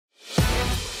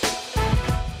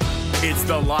It's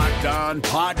the Locked On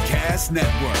Podcast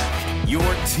Network, your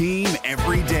team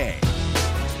every day.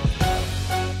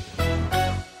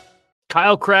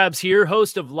 Kyle Krabs here,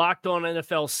 host of Locked On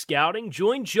NFL Scouting.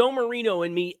 Join Joe Marino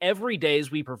and me every day as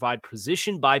we provide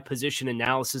position-by-position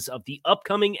analysis of the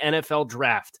upcoming NFL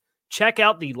Draft. Check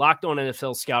out the Locked On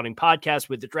NFL Scouting podcast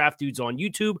with the Draft Dudes on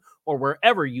YouTube or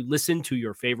wherever you listen to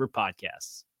your favorite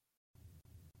podcasts.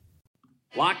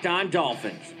 Locked On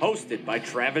Dolphins, hosted by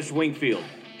Travis Wingfield,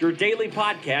 your daily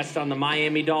podcast on the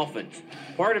Miami Dolphins,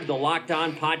 part of the Locked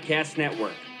On Podcast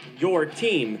Network, your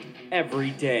team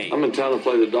every day. I'm in town to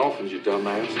play the Dolphins, you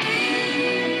dumbass.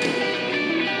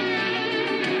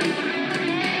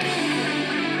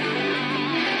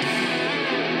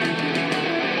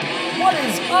 What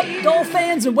is up, Dolphins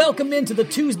fans, and welcome into the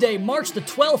Tuesday, March the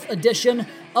 12th edition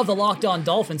of the Locked On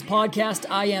Dolphins podcast.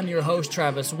 I am your host,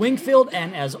 Travis Wingfield,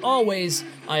 and as always,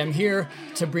 I am here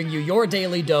to bring you your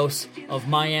daily dose of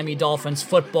Miami Dolphins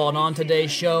football. And on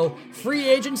today's show, free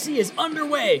agency is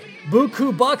underway.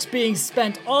 Buku bucks being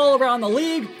spent all around the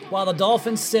league while the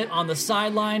Dolphins sit on the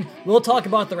sideline. We'll talk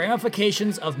about the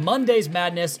ramifications of Monday's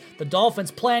madness, the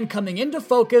Dolphins' plan coming into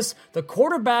focus, the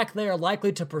quarterback they are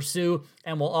likely to pursue,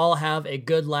 and we'll all have a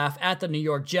good laugh at the New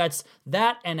York Jets.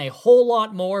 That and a whole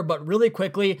lot more, but really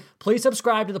quickly, please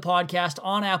subscribe to the podcast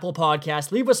on Apple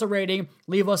Podcasts. Leave us a rating,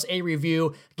 leave us a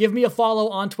review, give me a follow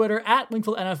on Twitter at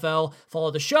Wingfield NFL,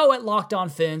 follow the show at Locked On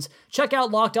Fins, check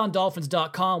out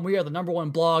LockedOnDolphins.com. We are the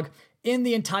 #1 blog in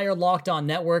the entire Locked On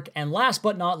network. And last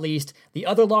but not least, the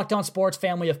other Locked On Sports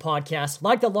family of podcasts,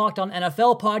 like the Locked On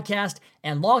NFL podcast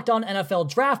and Locked On NFL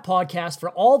Draft podcast for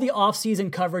all the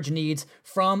offseason coverage needs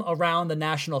from around the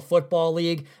National Football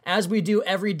League. As we do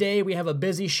every day, we have a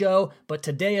busy show, but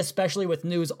today, especially with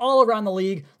news all around the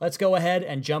league, let's go ahead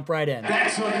and jump right in.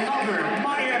 That's another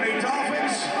Miami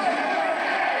Dolphins.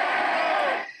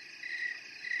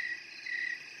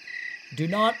 Do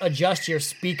not adjust your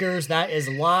speakers. That is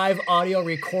live audio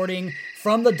recording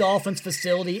from the Dolphins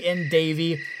facility in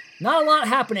Davie. Not a lot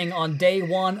happening on day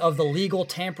one of the legal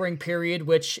tampering period,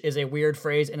 which is a weird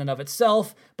phrase in and of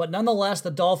itself, but nonetheless,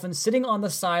 the Dolphins sitting on the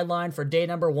sideline for day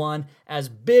number one as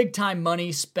big-time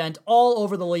money spent all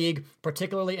over the league,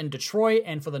 particularly in Detroit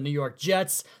and for the New York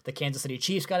Jets. The Kansas City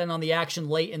Chiefs got in on the action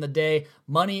late in the day.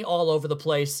 Money all over the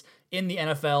place in the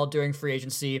NFL during free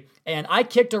agency, and I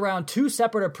kicked around two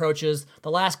separate approaches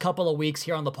the last couple of weeks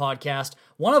here on the podcast.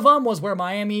 One of them was where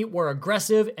Miami were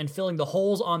aggressive and filling the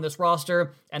holes on this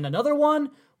roster, and another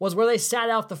one was where they sat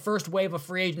out the first wave of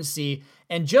free agency,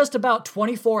 and just about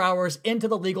 24 hours into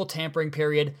the legal tampering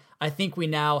period, I think we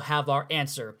now have our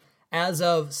answer. As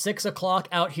of 6 o'clock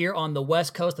out here on the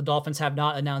West Coast, the Dolphins have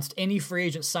not announced any free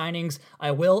agent signings.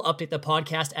 I will update the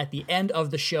podcast at the end of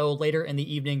the show later in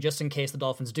the evening, just in case the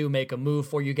Dolphins do make a move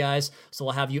for you guys. So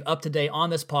we'll have you up to date on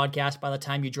this podcast by the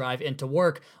time you drive into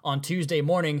work on Tuesday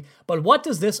morning. But what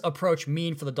does this approach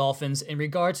mean for the Dolphins in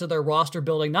regards to their roster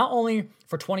building, not only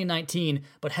for 2019,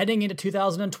 but heading into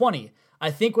 2020? I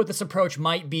think what this approach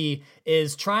might be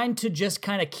is trying to just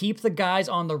kind of keep the guys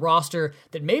on the roster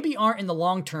that maybe aren't in the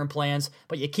long-term plans,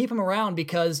 but you keep them around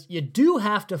because you do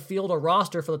have to field a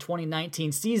roster for the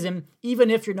 2019 season, even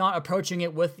if you're not approaching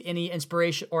it with any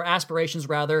inspiration or aspirations,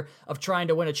 rather, of trying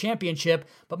to win a championship.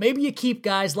 But maybe you keep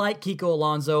guys like Kiko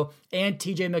Alonso and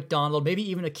TJ McDonald, maybe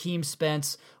even Akeem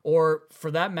Spence, or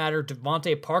for that matter,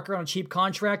 Devontae Parker on a cheap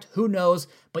contract. Who knows?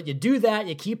 But you do that,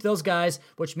 you keep those guys,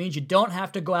 which means you don't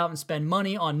have to go out and spend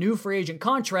money on new free agent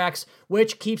contracts,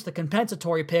 which keeps the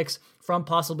compensatory picks from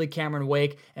possibly Cameron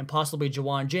Wake and possibly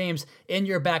Jawan James in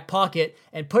your back pocket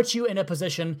and puts you in a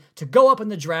position to go up in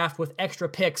the draft with extra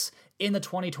picks in the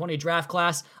 2020 draft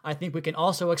class. I think we can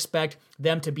also expect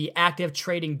them to be active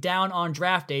trading down on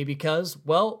draft day because,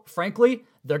 well, frankly,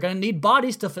 they're going to need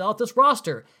bodies to fill out this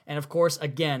roster. And of course,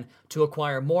 again, to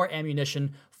acquire more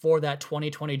ammunition for that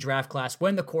 2020 draft class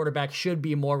when the quarterback should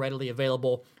be more readily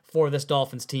available for this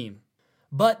Dolphins team.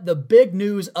 But the big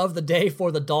news of the day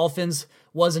for the Dolphins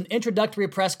was an introductory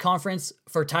press conference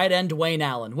for tight end Dwayne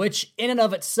Allen, which in and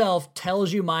of itself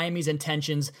tells you Miami's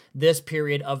intentions this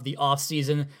period of the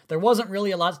offseason. There wasn't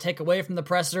really a lot to take away from the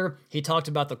presser. He talked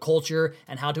about the culture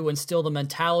and how to instill the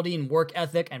mentality and work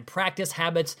ethic and practice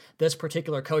habits this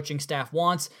particular coaching staff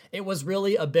wants. It was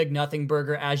really a big nothing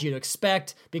burger, as you'd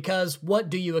expect, because what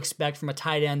do you expect from a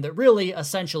tight end that really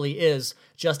essentially is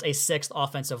just a sixth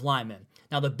offensive lineman?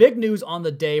 Now, the big news on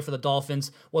the day for the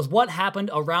Dolphins was what happened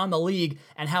around the league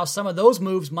and how some of those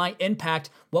moves might impact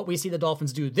what we see the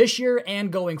Dolphins do this year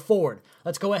and going forward.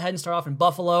 Let's go ahead and start off in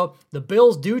Buffalo. The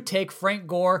Bills do take Frank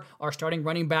Gore, our starting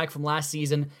running back from last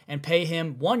season, and pay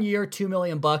him 1 year, $2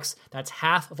 million. That's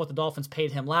half of what the Dolphins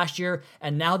paid him last year.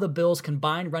 And now the Bills'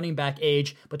 combined running back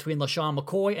age between LaShawn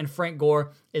McCoy and Frank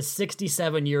Gore is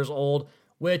 67 years old,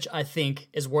 which I think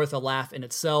is worth a laugh in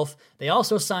itself. They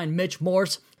also signed Mitch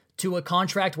Morse to a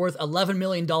contract worth $11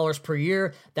 million per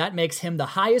year. That makes him the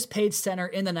highest paid center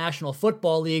in the National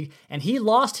Football League, and he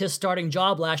lost his starting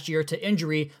job last year to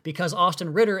injury because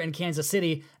Austin Ritter in Kansas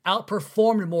City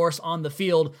outperformed Morse on the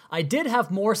field. I did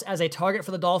have Morse as a target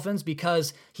for the Dolphins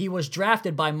because he was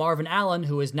drafted by Marvin Allen,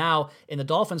 who is now in the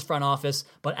Dolphins front office,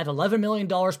 but at $11 million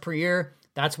per year,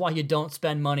 that's why you don't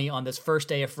spend money on this first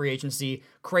day of free agency.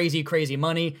 Crazy, crazy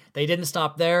money. They didn't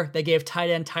stop there. They gave tight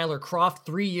end Tyler Kroft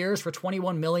 3 years for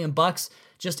 $21 million.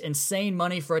 Just insane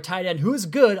money for a tight end who's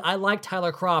good. I like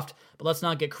Tyler Kroft, but let's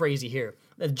not get crazy here.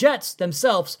 The Jets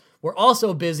themselves were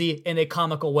also busy in a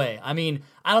comical way. I mean,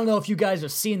 I don't know if you guys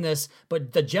have seen this,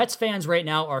 but the Jets fans right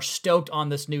now are stoked on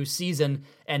this new season,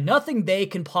 and nothing they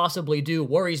can possibly do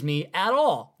worries me at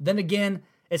all. Then again,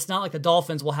 it's not like the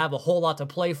Dolphins will have a whole lot to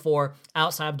play for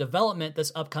outside of development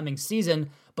this upcoming season,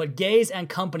 but Gase and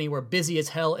company were busy as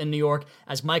hell in New York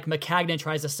as Mike McCagnon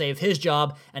tries to save his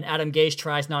job and Adam Gase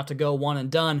tries not to go one and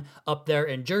done up there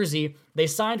in Jersey. They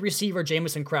signed receiver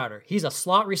Jamison Crowder. He's a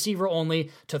slot receiver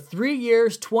only to 3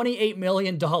 years, $28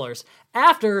 million.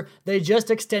 After they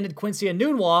just extended Quincy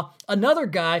Enunwa, another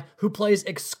guy who plays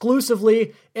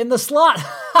exclusively in the slot.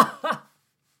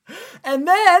 And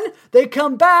then they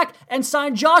come back and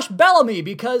sign Josh Bellamy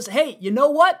because, hey, you know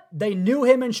what? They knew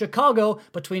him in Chicago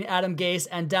between Adam Gase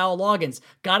and Dow Loggins.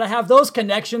 Gotta have those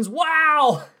connections.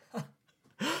 Wow!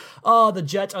 Oh, the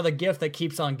Jets are the gift that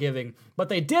keeps on giving. But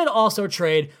they did also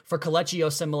trade for Kelechi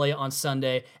Osemele on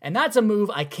Sunday, and that's a move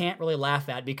I can't really laugh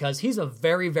at because he's a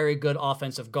very, very good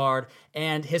offensive guard,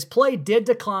 and his play did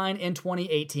decline in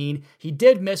 2018. He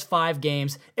did miss 5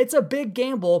 games. It's a big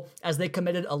gamble as they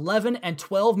committed $11 and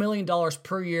 $12 million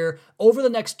per year over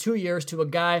the next 2 years to a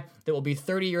guy that will be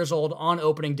 30 years old on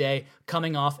opening day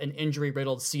coming off an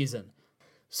injury-riddled season.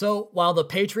 So while the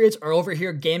Patriots are over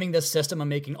here gaming this system and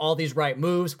making all these right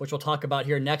moves, which we'll talk about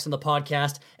here next in the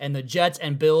podcast, and the Jets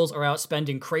and Bills are out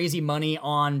spending crazy money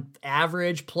on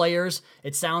average players,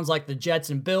 it sounds like the Jets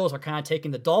and Bills are kind of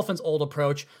taking the Dolphins' old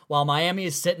approach while Miami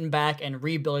is sitting back and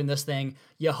rebuilding this thing.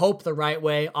 You hope the right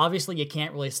way. Obviously, you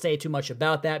can't really say too much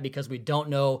about that because we don't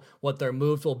know what their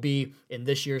moves will be in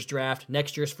this year's draft,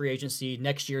 next year's free agency,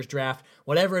 next year's draft.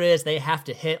 Whatever it is, they have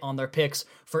to hit on their picks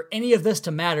for any of this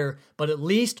to matter, but at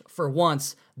least for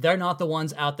once, they're not the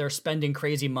ones out there spending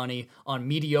crazy money on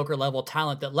mediocre level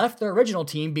talent that left their original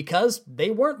team because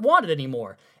they weren't wanted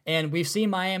anymore. And we've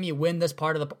seen Miami win this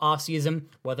part of the offseason,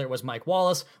 whether it was Mike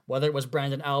Wallace, whether it was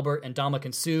Brandon Albert and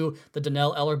Ndamukong Suh, the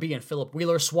Donnell Ellerbe and Philip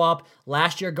Wheeler swap,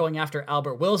 last year going after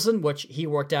Albert Wilson, which he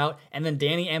worked out, and then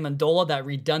Danny Amendola, that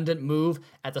redundant move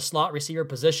at the slot receiver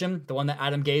position, the one that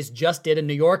Adam Gase just did in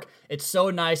New York. It's so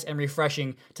nice and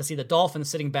refreshing to see the Dolphins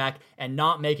sitting back and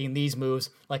not making these moves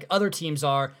like other teams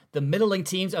are, the middling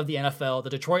teams of the NFL, the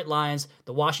Detroit Lions,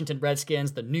 the Washington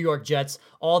Redskins, the New York Jets,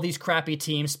 all these crappy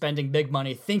teams spending big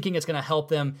money thinking it's going to help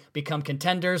them become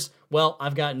contenders. Well,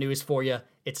 I've got news for you.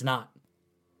 It's not.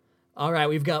 All right,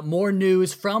 we've got more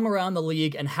news from around the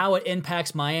league and how it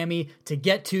impacts Miami to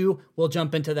get to. We'll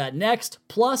jump into that next.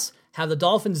 Plus, have the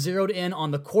Dolphins zeroed in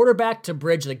on the quarterback to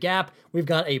bridge the gap. We've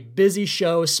got a busy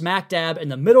show smack dab in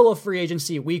the middle of free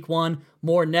agency week 1.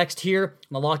 More next here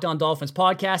on the Locked On Dolphins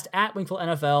podcast at Wingfield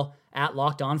NFL at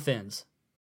Locked On Fins.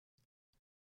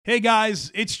 Hey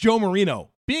guys, it's Joe Marino.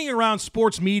 Being around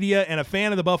sports media and a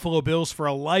fan of the Buffalo Bills for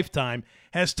a lifetime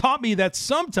has taught me that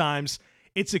sometimes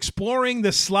it's exploring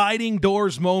the sliding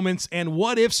doors moments and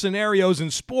what-if scenarios in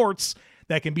sports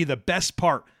that can be the best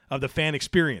part of the fan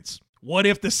experience. What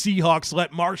if the Seahawks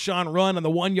let Marshawn run on the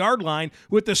 1-yard line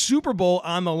with the Super Bowl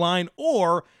on the line?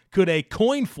 Or could a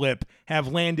coin flip have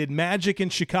landed Magic in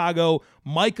Chicago,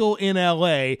 Michael in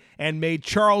LA, and made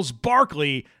Charles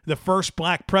Barkley the first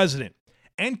black president?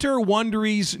 Enter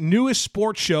Wondery's newest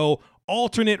sports show,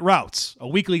 Alternate Routes, a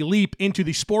weekly leap into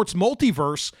the sports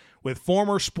multiverse with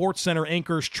former SportsCenter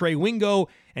anchors Trey Wingo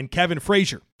and Kevin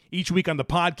Frazier. Each week on the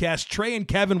podcast, Trey and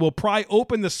Kevin will pry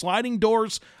open the sliding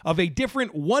doors of a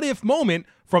different what-if moment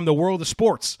from the world of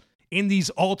sports. In these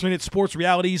alternate sports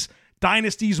realities,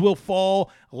 dynasties will fall,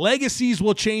 legacies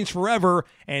will change forever,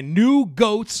 and new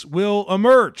GOATs will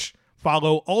emerge.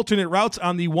 Follow Alternate Routes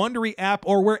on the Wondery app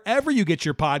or wherever you get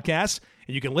your podcasts,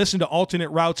 And you can listen to alternate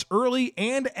routes early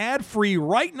and ad-free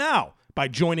right now by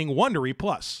joining Wondery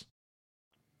Plus.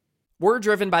 We're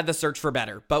driven by the search for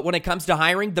better, but when it comes to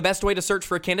hiring, the best way to search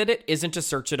for a candidate isn't to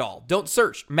search at all. Don't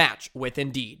search, match with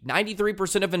Indeed.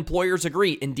 93% of employers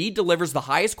agree Indeed delivers the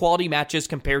highest quality matches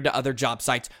compared to other job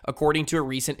sites, according to a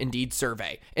recent Indeed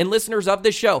survey. And listeners of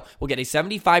this show will get a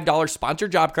 $75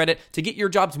 sponsored job credit to get your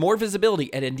jobs more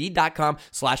visibility at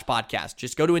Indeed.com/podcast.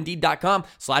 Just go to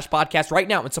Indeed.com/podcast right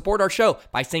now and support our show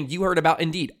by saying you heard about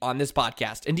Indeed on this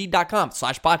podcast.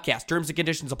 Indeed.com/podcast. Terms and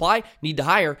conditions apply. Need to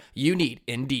hire? You need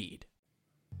Indeed.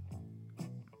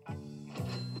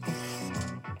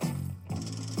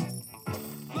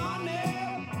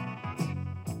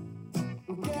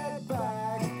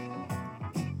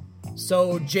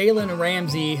 So Jalen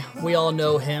Ramsey, we all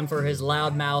know him for his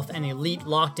loudmouth and elite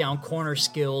lockdown corner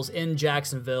skills in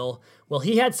Jacksonville. Well,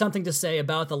 he had something to say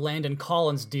about the Landon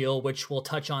Collins deal, which we'll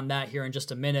touch on that here in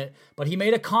just a minute. But he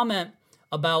made a comment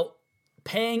about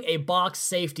paying a box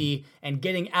safety and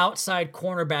getting outside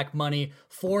cornerback money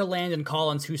for Landon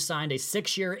Collins, who signed a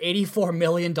 6-year, $84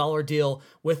 million deal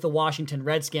with the Washington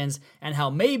Redskins, and how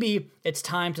maybe it's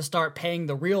time to start paying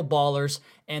the real ballers.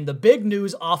 And the big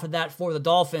news off of that for the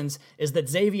Dolphins is that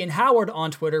Xavier Howard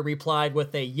on Twitter replied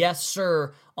with a yes,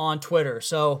 sir on Twitter.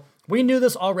 So we knew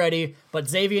this already, but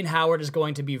Xavier Howard is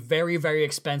going to be very, very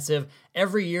expensive.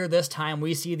 Every year this time,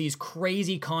 we see these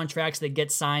crazy contracts that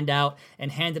get signed out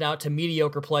and handed out to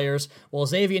mediocre players. Well,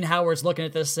 Xavier Howard's looking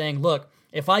at this saying, look,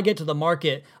 if I get to the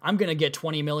market, I'm going to get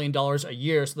 $20 million a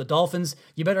year. So the Dolphins,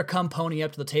 you better come pony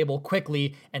up to the table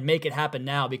quickly and make it happen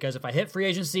now, because if I hit free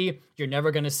agency, you're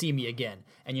never going to see me again.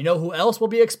 And you know who else will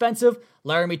be expensive?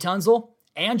 Laramie Tunsil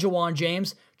and Juwan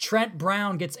James. Trent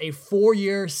Brown gets a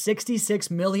 4-year,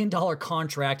 $66 million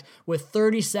contract with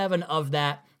 37 of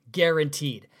that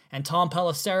guaranteed. And Tom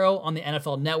Pelissero on the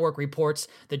NFL Network reports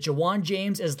that Juwan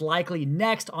James is likely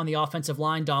next on the offensive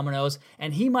line dominoes,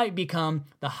 and he might become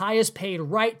the highest paid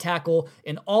right tackle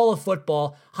in all of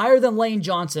football, higher than Lane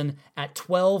Johnson at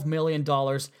 $12 million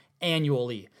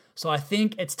annually. So I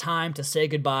think it's time to say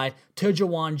goodbye to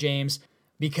Juwan James,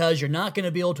 because you're not going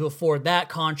to be able to afford that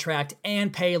contract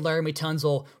and pay Laramie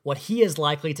Tunsil what he is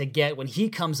likely to get when he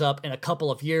comes up in a couple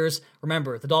of years.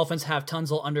 Remember, the Dolphins have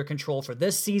Tunsil under control for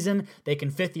this season. They can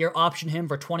 5th-year option him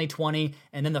for 2020,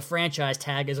 and then the franchise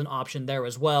tag is an option there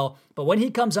as well. But when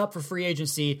he comes up for free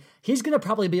agency, he's going to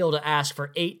probably be able to ask for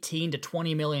 $18 to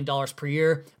 $20 million per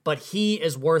year, but he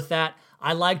is worth that.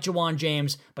 I like Juwan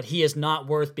James, but he is not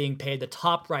worth being paid the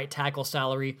top right tackle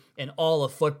salary in all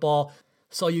of football.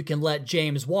 So you can let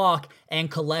James walk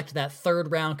and collect that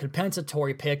 3rd-round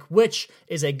compensatory pick, which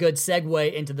is a good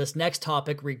segue into this next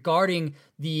topic regarding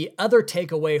the other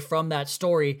takeaway from that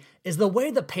story is the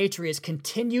way the Patriots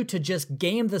continue to just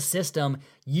game the system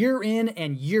year in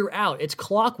and year out. It's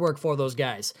clockwork for those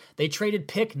guys. They traded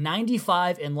pick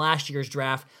 95 in last year's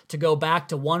draft to go back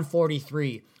to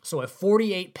 143. So a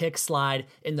 48-pick slide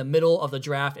in the middle of the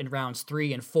draft in rounds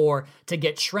 3 and 4 to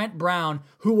get Trent Brown,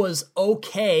 who was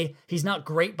okay. He's not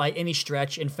great by any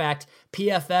stretch. In fact,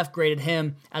 PFF graded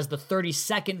him as the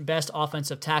 32nd best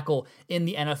offensive tackle in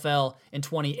the NFL in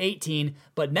 2018.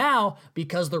 But now,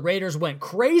 because the Raiders went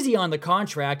crazy on the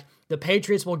contract, the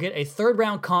Patriots will get a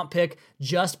 3rd-round comp pick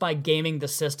just by gaming the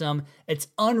system. It's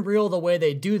unreal the way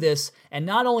they do this. And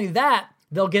not only that,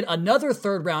 they'll get another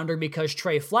 3rd-rounder because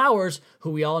Trey Flowers,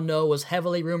 who we all know was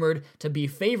heavily rumored to be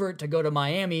favored to go to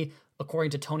Miami,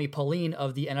 according to Tony Pauline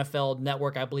of the NFL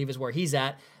Network, I believe is where he's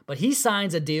at. But he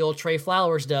signs a deal, Trey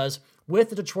Flowers does, with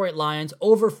the Detroit Lions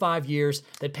over 5 years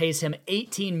that pays him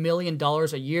 $18 million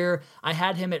a year. I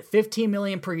had him at $15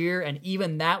 million per year, and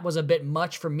even that was a bit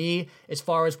much for me as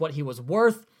far as what he was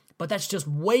worth. But that's just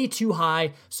way too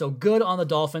high, so good on the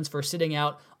Dolphins for sitting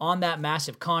out on that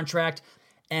massive contract.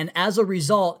 And as a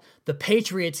result, the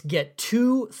Patriots get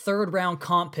 2 3rd-round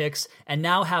comp picks and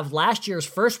now have last year's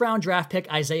 1st-round draft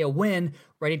pick Isaiah Wynn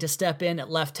ready to step in at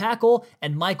left tackle,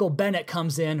 and Michael Bennett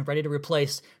comes in ready to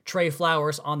replace Trey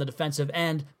Flowers on the defensive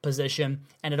end position.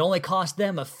 And it only cost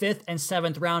them a 5th and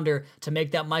 7th rounder to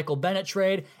make that Michael Bennett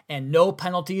trade, and no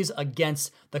penalties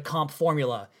against the comp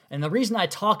formula. And the reason I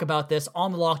talk about this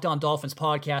on the Locked On Dolphins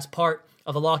podcast, part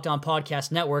of the Locked On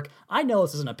Podcast Network, I know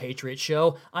this isn't a Patriots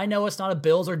show. I know it's not a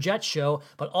Bills or Jets show,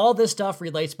 but all this stuff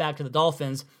relates back to the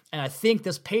Dolphins. And I think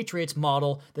this Patriots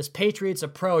model, this Patriots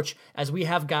approach, as we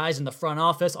have guys in the front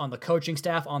office, on the coaching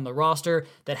staff, on the roster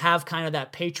that have kind of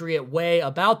that Patriot way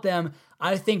about them,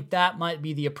 I think that might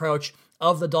be the approach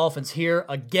of the Dolphins here.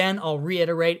 Again, I'll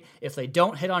reiterate, if they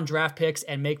don't hit on draft picks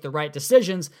and make the right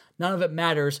decisions, none of it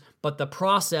matters, but the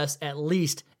process at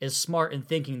least is smart in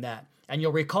thinking that. And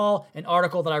you'll recall an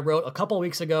article that I wrote a couple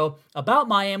weeks ago about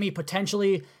Miami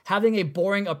potentially having a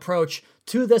boring approach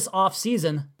to this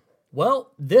offseason.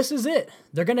 Well, this is it.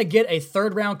 They're going to get a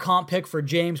third-round comp pick for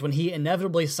James when he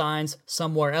inevitably signs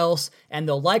somewhere else, and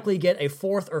they'll likely get a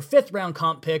fourth or fifth-round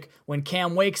comp pick when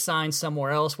Cam Wake signs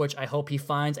somewhere else, which I hope he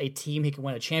finds a team he can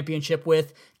win a championship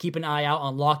with. Keep an eye out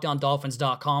on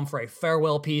LockedOnDolphins.com for a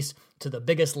farewell piece to the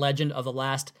biggest legend of the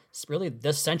last, really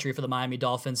this century for the Miami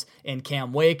Dolphins in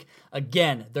Cam Wake.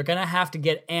 Again, they're going to have to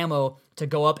get ammo to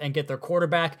go up and get their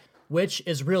quarterback, which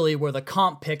is really where the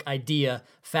comp pick idea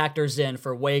factors in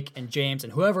for Wake and James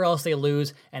and whoever else they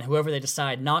lose and whoever they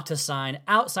decide not to sign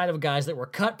outside of guys that were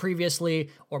cut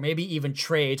previously or maybe even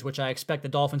trades, which I expect the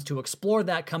Dolphins to explore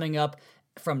that coming up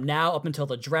from now up until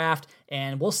the draft,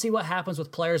 and we'll see what happens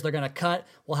with players they're going to cut.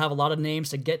 We'll have a lot of names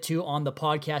to get to on the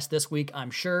podcast this week,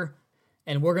 I'm sure.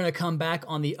 And we're going to come back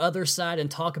on the other side and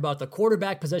talk about the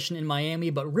quarterback position in Miami.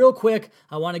 But real quick,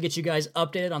 I want to get you guys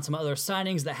updated on some other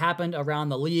signings that happened around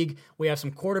the league. We have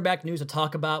some quarterback news to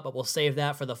talk about, but we'll save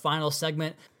that for the final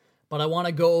segment. But I want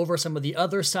to go over some of the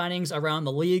other signings around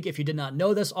the league. If you did not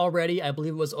know this already, I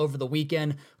believe it was over the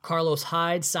weekend, Carlos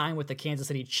Hyde signed with the Kansas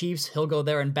City Chiefs. He'll go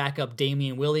there and back up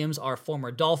Damian Williams, our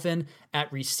former Dolphin.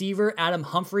 At receiver, Adam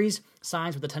Humphries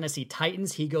signs with the Tennessee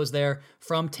Titans. He goes there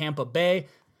from Tampa Bay.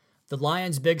 The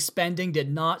Lions' big spending did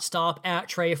not stop at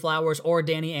Trey Flowers or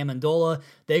Danny Amendola.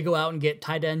 They go out and get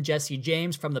tight end Jesse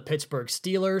James from the Pittsburgh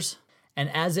Steelers. And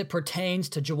as it pertains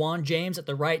to Juwan James at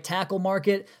the right tackle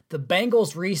market, the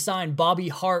Bengals re-signed Bobby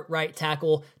Hart, right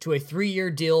tackle, to a 3-year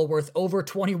deal worth over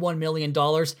 $21 million.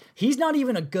 He's not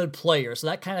even a good player, so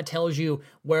that kind of tells you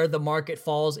where the market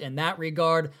falls in that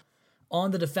regard.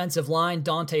 On the defensive line,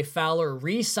 Dante Fowler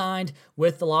re-signed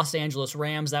with the Los Angeles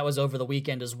Rams. That was over the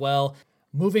weekend as well.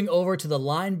 Moving over to the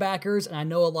linebackers, and I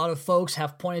know a lot of folks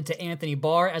have pointed to Anthony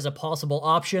Barr as a possible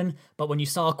option, but when you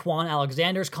saw Quan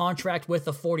Alexander's contract with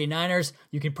the 49ers,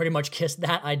 you can pretty much kiss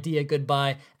that idea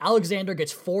goodbye. Alexander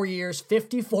gets 4 years,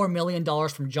 $54 million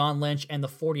from John Lynch and the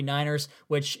 49ers,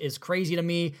 which is crazy to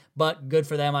me, but good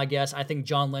for them, I guess. I think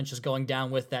John Lynch is going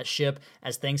down with that ship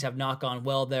as things have not gone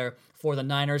well there for the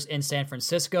Niners in San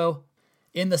Francisco.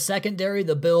 In the secondary,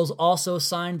 the Bills also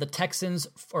signed the Texans,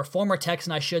 or former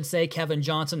Texan, I should say, Kevin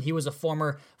Johnson. He was a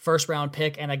former first-round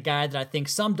pick and a guy that I think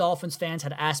some Dolphins fans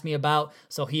had asked me about,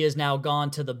 so he is now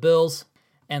gone to the Bills.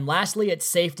 And lastly, at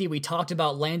safety, we talked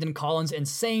about Landon Collins'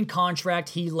 insane contract.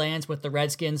 He lands with the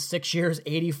Redskins, 6 years,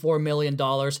 $84 million.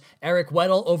 Eric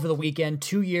Weddle over the weekend,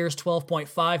 2 years,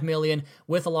 $12.5 million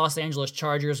with the Los Angeles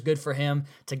Chargers. Good for him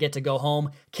to get to go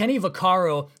home. Kenny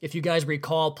Vaccaro, if you guys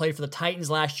recall, played for the Titans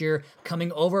last year,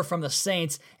 coming over from the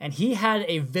Saints, and he had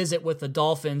a visit with the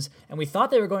Dolphins, and we thought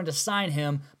they were going to sign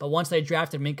him, but once they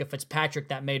drafted Minkah Fitzpatrick,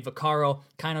 that made Vaccaro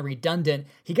kind of redundant.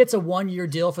 He gets a 1-year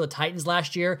deal for the Titans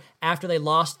last year after they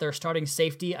lost their starting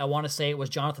safety. I want to say it was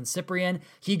Jonathan Cyprien.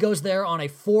 He goes there on a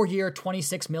 4-year,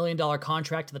 $26 million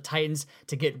contract to the Titans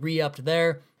to get re-upped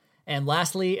there. And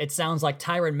lastly, it sounds like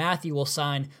Tyron Matthew will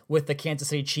sign with the Kansas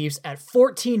City Chiefs at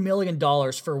 $14 million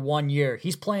for 1 year.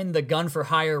 He's playing the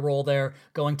gun-for-hire role there,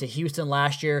 going to Houston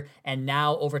last year and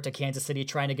now over to Kansas City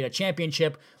trying to get a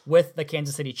championship with the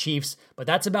Kansas City Chiefs. But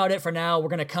that's about it for now. We're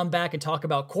going to come back and talk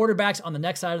about quarterbacks on the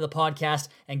next side of the podcast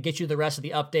and get you the rest of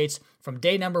the updates from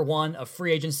day number 1 of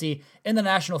free agency in the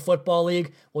National Football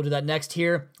League. We'll do that next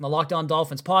here on the Locked On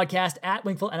Dolphins podcast at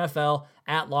Wingfield NFL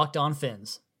at Locked On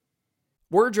Fins.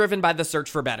 We're driven by the search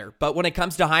for better, but when it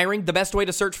comes to hiring, the best way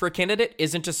to search for a candidate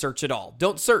isn't to search at all.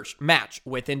 Don't search, match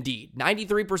with Indeed.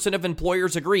 93% of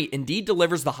employers agree Indeed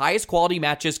delivers the highest quality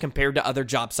matches compared to other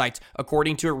job sites,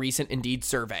 according to a recent Indeed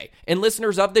survey. And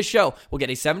listeners of this show will get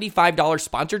a $75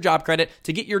 sponsored job credit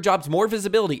to get your jobs more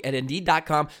visibility at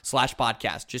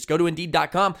Indeed.com/podcast. Just go to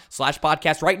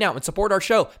Indeed.com/podcast right now and support our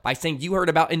show by saying you heard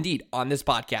about Indeed on this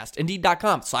podcast.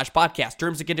 Indeed.com/podcast.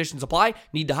 Terms and conditions apply.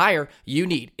 Need to hire? You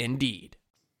need Indeed.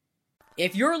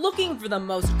 If you're looking for the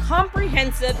most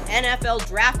comprehensive NFL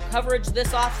draft coverage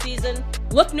this offseason,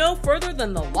 look no further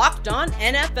than the Locked On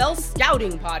NFL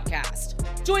Scouting Podcast.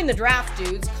 Join the draft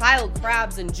dudes, Kyle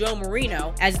Krabs and Joe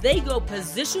Marino, as they go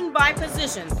position by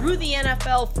position through the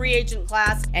NFL free agent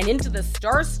class and into the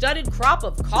star-studded crop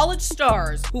of college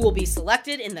stars who will be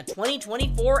selected in the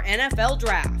 2024 NFL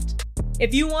Draft.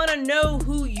 If you want to know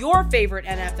who your favorite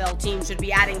NFL team should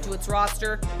be adding to its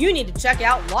roster, you need to check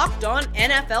out Locked On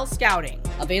NFL Scouting,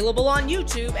 available on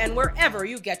YouTube and wherever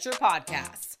you get your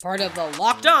podcasts. Part of the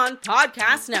Locked On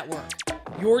Podcast Network,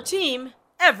 your team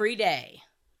every day.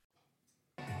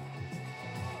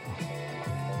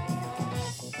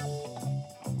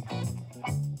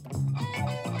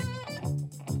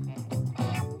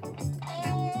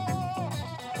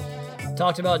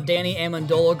 Talked about Danny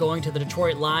Amendola going to the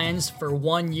Detroit Lions for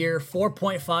 1 year,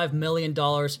 $4.5 million,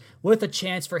 with a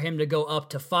chance for him to go up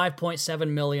to $5.7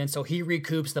 million, so he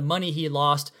recoups the money he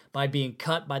lost by being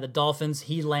cut by the Dolphins.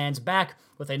 He lands back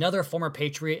with another former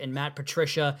Patriot in Matt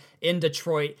Patricia in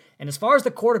Detroit. And as far as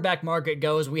the quarterback market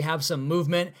goes, we have some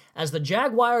movement, as the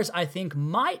Jaguars, I think,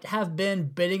 might have been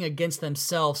bidding against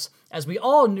themselves, as we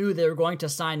all knew they were going to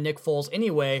sign Nick Foles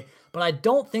anyway. But I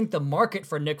don't think the market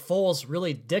for Nick Foles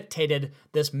really dictated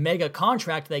this mega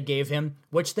contract they gave him,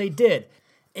 which they did.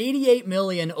 $88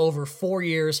 million over 4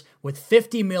 years with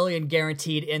 $50 million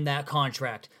guaranteed in that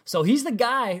contract. So he's the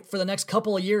guy for the next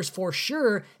couple of years for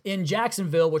sure in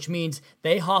Jacksonville, which means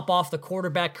they hop off the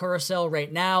quarterback carousel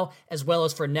right now as well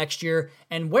as for next year.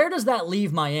 And where does that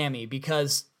leave Miami?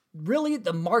 Because really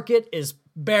the market is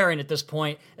barren at this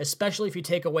point, especially if you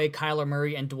take away Kyler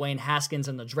Murray and Dwayne Haskins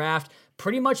in the draft.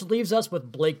 Pretty much leaves us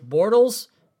with Blake Bortles,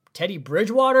 Teddy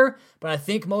Bridgewater, but I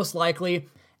think most likely,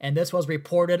 and this was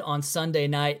reported on Sunday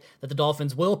night, that the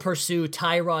Dolphins will pursue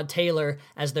Tyrod Taylor,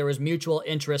 as there is mutual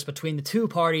interest between the two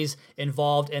parties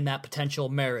involved in that potential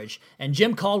marriage. And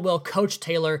Jim Caldwell coached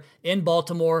Taylor in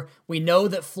Baltimore. We know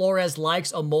that Flores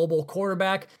likes a mobile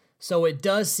quarterback, so it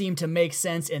does seem to make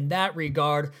sense in that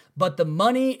regard, but the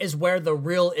money is where the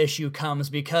real issue comes,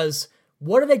 because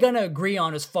what are they going to agree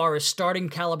on as far as starting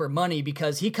caliber money?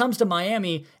 Because he comes to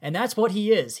Miami, and that's what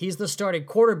he is. He's the starting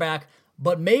quarterback,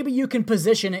 but maybe you can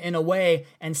position it in a way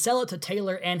and sell it to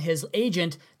Taylor and his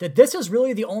agent that this is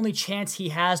really the only chance he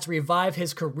has to revive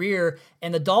his career,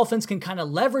 and the Dolphins can kind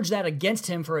of leverage that against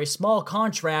him for a small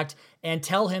contract and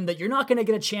tell him that you're not going to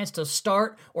get a chance to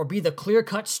start or be the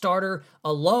clear-cut starter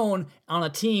alone on a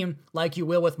team like you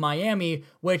will with Miami,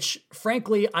 which,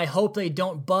 frankly, I hope they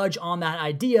don't budge on that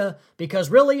idea,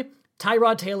 because really,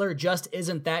 Tyrod Taylor just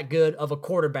isn't that good of a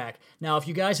quarterback. Now, if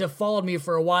you guys have followed me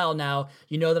for a while now,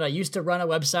 you know that I used to run a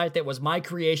website that was my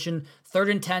creation,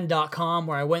 thirdand10.com,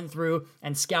 where I went through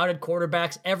and scouted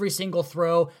quarterbacks every single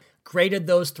throw, graded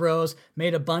those throws,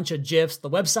 made a bunch of GIFs. The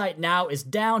website now is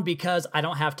down because I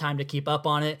don't have time to keep up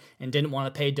on it and didn't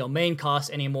want to pay domain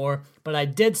costs anymore, but I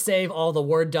did save all the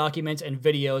Word documents and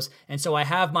videos, and so I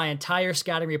have my entire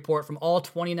scouting report from all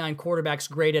 29 quarterbacks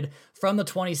graded from the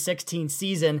 2016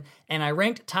 season, and I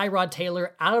ranked Tyrod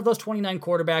Taylor out of those 29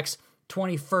 quarterbacks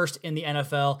 21st in the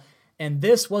NFL. And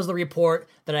this was the report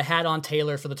that I had on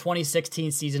Taylor for the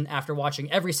 2016 season after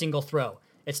watching every single throw.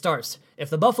 It starts, if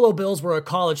the Buffalo Bills were a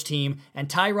college team and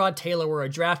Tyrod Taylor were a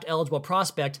draft-eligible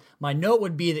prospect, my note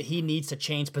would be that he needs to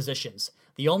change positions.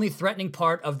 The only threatening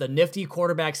part of the nifty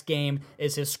quarterback's game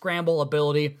is his scramble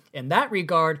ability. In that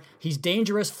regard, he's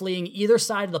dangerous fleeing either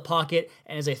side of the pocket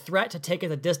and is a threat to take it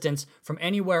the distance from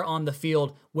anywhere on the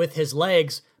field with his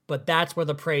legs, but that's where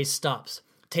the praise stops.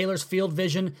 Taylor's field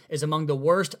vision is among the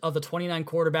worst of the 29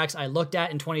 quarterbacks I looked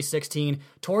at in 2016.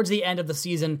 Towards the end of the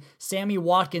season, Sammy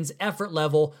Watkins' effort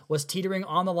level was teetering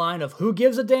on the line of who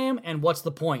gives a damn and what's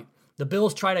the point. The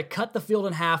Bills try to cut the field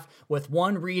in half with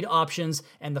one-read options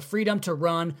and the freedom to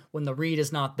run when the read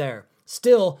is not there.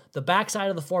 Still, the backside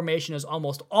of the formation is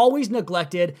almost always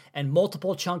neglected, and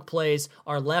multiple chunk plays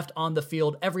are left on the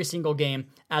field every single game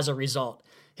as a result.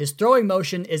 His throwing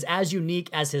motion is as unique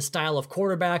as his style of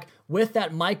quarterback, with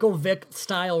that Michael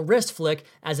Vick-style wrist flick,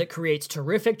 as it creates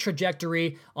terrific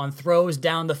trajectory on throws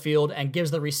down the field and gives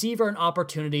the receiver an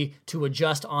opportunity to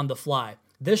adjust on the fly.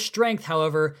 This strength,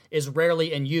 however, is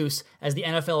rarely in use, as the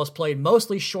NFL has played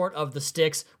mostly short of the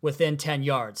sticks within 10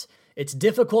 yards. It's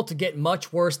difficult to get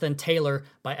much worse than Taylor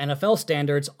by NFL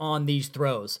standards on these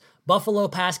throws. Buffalo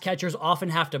pass catchers often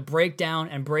have to break down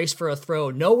and brace for a throw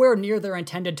nowhere near their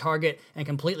intended target and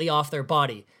completely off their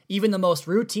body. Even the most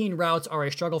routine routes are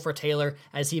a struggle for Taylor,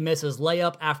 as he misses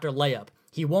layup after layup.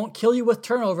 He won't kill you with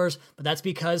turnovers, but that's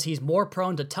because he's more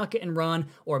prone to tuck it and run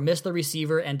or miss the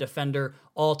receiver and defender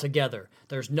altogether.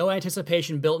 There's no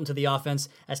anticipation built into the offense,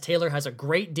 as Taylor has a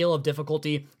great deal of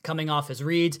difficulty coming off his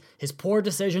reads. His poor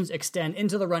decisions extend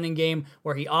into the running game,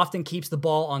 where he often keeps the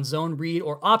ball on zone read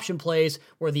or option plays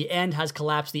where the end has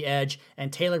collapsed the edge,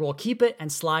 and Taylor will keep it and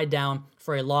slide down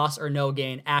for a loss or no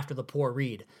gain after the poor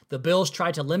read. The Bills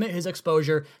try to limit his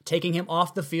exposure, taking him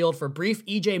off the field for brief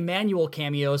E.J. Manuel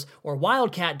cameos or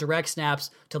Wildcat direct snaps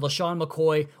to LaShawn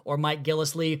McCoy or Mike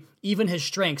Gillislee. Even his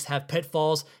strengths have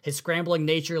pitfalls. His scrambling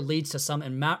nature leads to some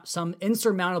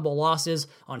insurmountable losses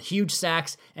on huge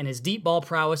sacks, and his deep ball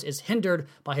prowess is hindered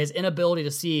by his inability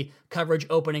to see coverage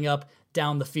opening up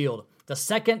down the field. The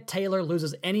second Taylor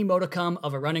loses any modicum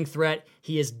of a running threat,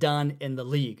 he is done in the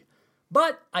league.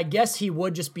 But I guess he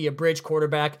would just be a bridge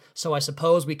quarterback, so I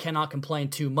suppose we cannot complain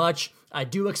too much. I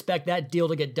do expect that deal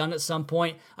to get done at some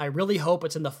point. I really hope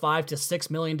it's in the $5 to $6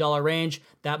 million range.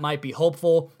 That might be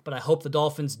hopeful, but I hope the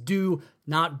Dolphins do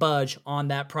not budge on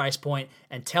that price point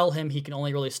and tell him he can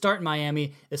only really start in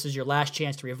Miami. This is your last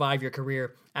chance to revive your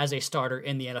career as a starter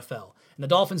in the NFL. And the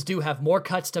Dolphins do have more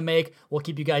cuts to make. We'll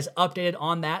keep you guys updated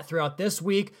on that throughout this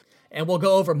week. And we'll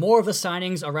go over more of the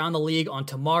signings around the league on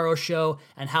tomorrow's show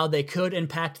and how they could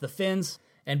impact the Fins.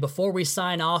 And before we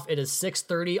sign off, it is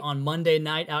 6:30 on Monday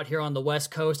night out here on the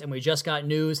West Coast, and we just got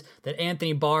news that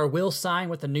Anthony Barr will sign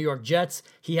with the New York Jets.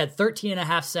 He had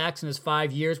 13.5 sacks in his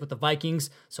 5 years with the Vikings,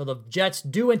 so the Jets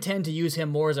do intend to use him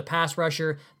more as a pass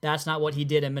rusher. That's not what he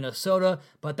did in Minnesota,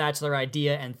 but that's their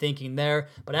idea and thinking there.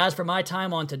 But as for my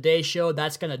time on today's show,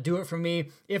 that's going to do it for me.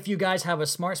 If you guys have a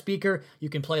smart speaker, you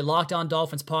can play Locked On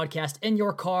Dolphins podcast in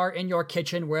your car, in your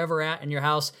kitchen, wherever at in your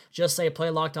house. Just say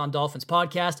play Locked On Dolphins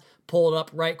podcast. Pull it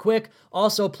up right quick.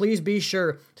 Also, please be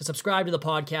sure to subscribe to the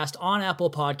podcast on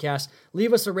Apple Podcasts.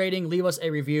 Leave us a rating, leave us a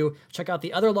review. Check out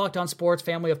the other Locked On Sports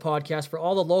family of podcasts for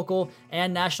all the local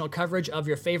and national coverage of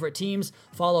your favorite teams.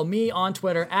 Follow me on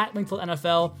Twitter at Wingfield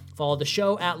NFL. Follow the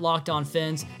show at Locked On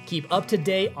Fins. Keep up to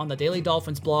date on the Daily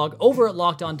Dolphins blog over at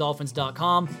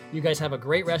LockedOnDolphins.com. You guys have a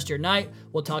great rest of your night.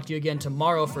 We'll talk to you again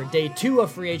tomorrow for day 2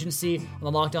 of free agency on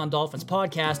the Locked On Dolphins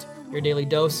podcast, your daily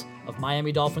dose of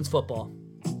Miami Dolphins football.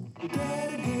 You did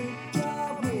a good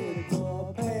job with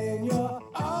the pain, you're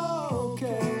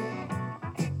okay.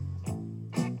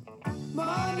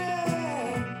 Money,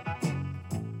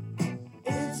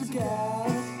 it's a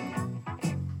gas.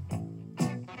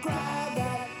 Grab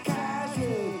that cash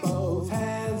with both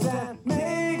hands and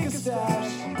make a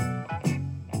stash.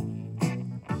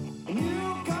 A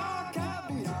new car,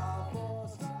 caviar for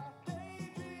stock,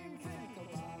 daydream, think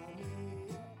about me.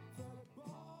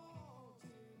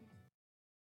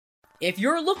 If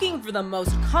you're looking for the most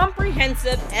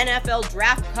comprehensive NFL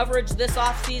draft coverage this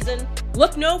offseason,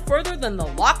 look no further than the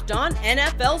Locked On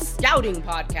NFL Scouting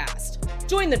Podcast.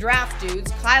 Join the draft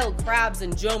dudes, Kyle Krabs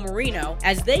and Joe Marino,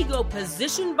 as they go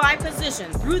position by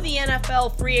position through the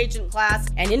NFL free agent class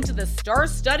and into the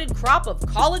star-studded crop of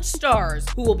college stars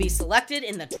who will be selected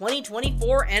in the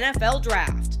 2024 NFL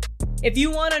Draft. If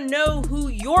you want to know who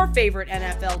your favorite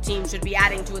NFL team should be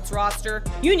adding to its roster,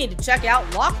 you need to check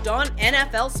out Locked On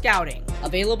NFL Scouting,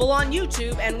 available on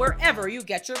YouTube and wherever you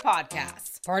get your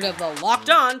podcasts. Part of the Locked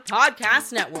On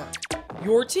Podcast Network,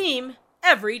 your team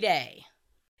every day.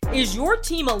 Is your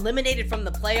team eliminated from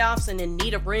the playoffs and in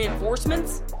need of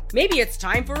reinforcements? Maybe it's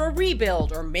time for a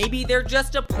rebuild, or maybe they're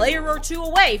just a player or two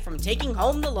away from taking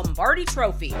home the Lombardi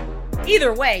Trophy.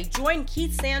 Either way, join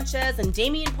Keith Sanchez and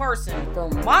Damian Parson for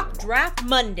Mock Draft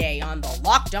Monday on the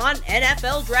Locked On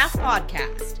NFL Draft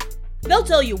Podcast. They'll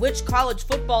tell you which college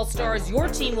football stars your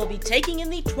team will be taking in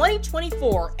the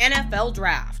 2024 NFL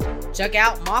Draft. Check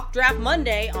out Mock Draft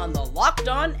Monday on the Locked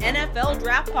On NFL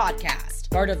Draft Podcast,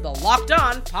 part of the Locked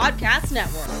On Podcast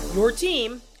Network, your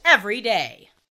team every day.